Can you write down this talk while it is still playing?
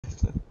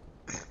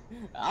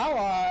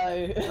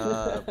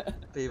Hello.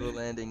 People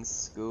landing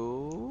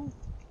school.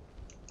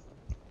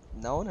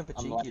 No one in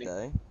Pubg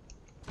though.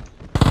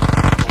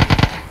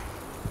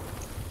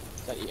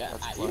 So, yeah,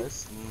 That's at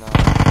close. You? No.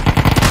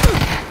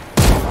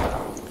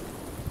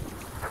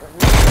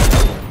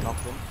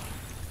 Knocked him.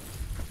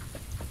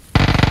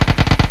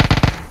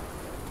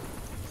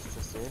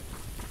 Just here.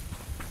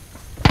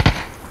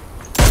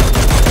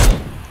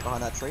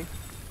 Behind that tree.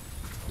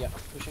 Yep,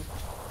 pushing.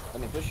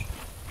 Let me push.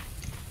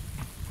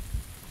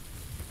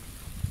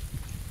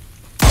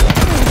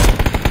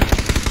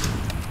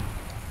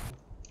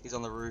 He's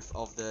on the roof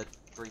of the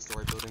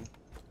 3-story building.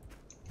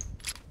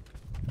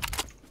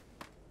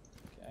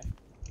 Okay.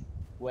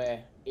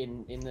 Where?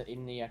 In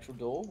the actual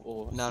door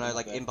or? No,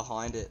 like in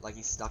behind it. Like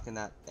he's stuck in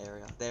that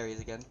area. There he is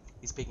again.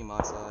 He's peeking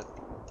my side.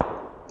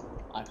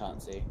 I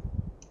can't see.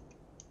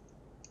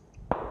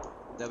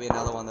 There'll be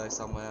another one though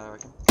somewhere, I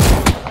reckon.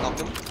 Knocked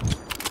him.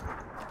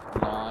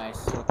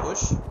 Nice. Gonna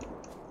push.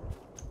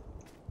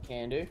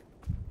 Can do.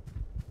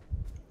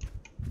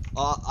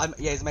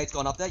 Yeah, his mate's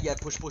gone up there. Yeah,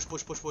 push. I'm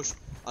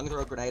gonna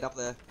throw a grenade up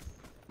there.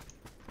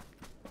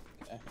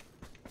 Okay.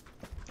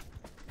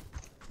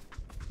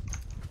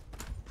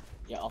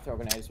 Yeah, I'll throw a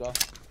grenade as well.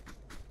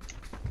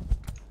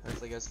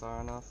 Hopefully goes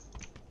far enough.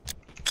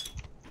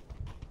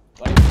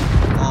 Wait.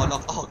 Oh, no.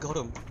 Oh, got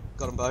him.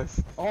 Got them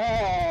both.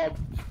 Oh,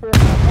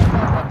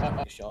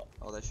 shot.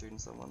 Oh, they're shooting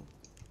someone.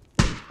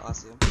 Oh, I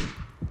see him.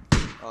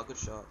 Oh, good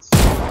shots.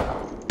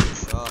 Good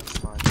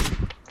shots, man.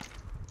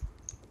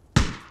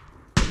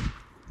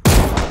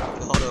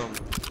 Got him.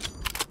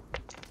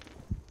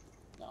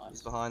 Nice.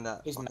 He's behind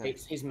that.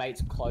 His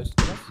mate's close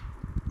to us.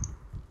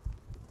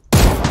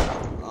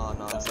 Oh,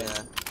 nice,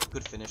 yeah.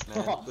 Good finish,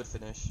 man. Good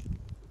finish.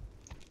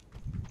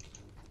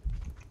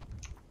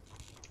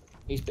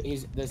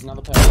 There's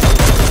another person. I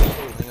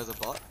think it was a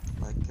bot.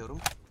 Like, killed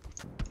him.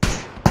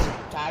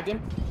 Tagged him.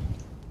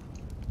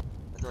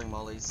 They're throwing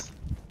mollies.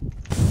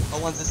 Oh,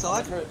 one's this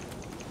side.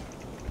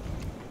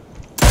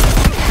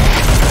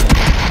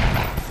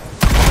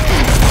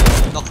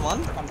 Knocked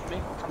one. Come to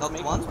me.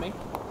 Knocked one. Come to me.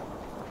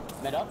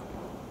 Med up.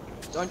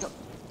 Don't.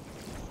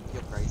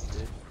 You're crazy,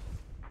 dude.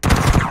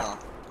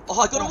 Oh,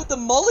 I got him with the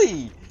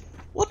molly.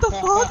 What the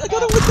fuck? I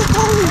got him with the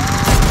molly.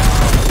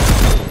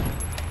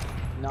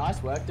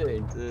 Nice work,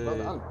 dude. Well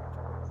done.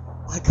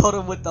 I got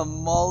him with the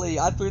molly.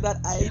 I threw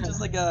that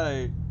ages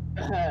ago.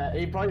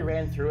 He probably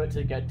ran through it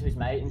to get to his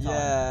mate in time.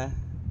 Yeah.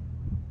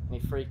 And he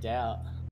freaked out.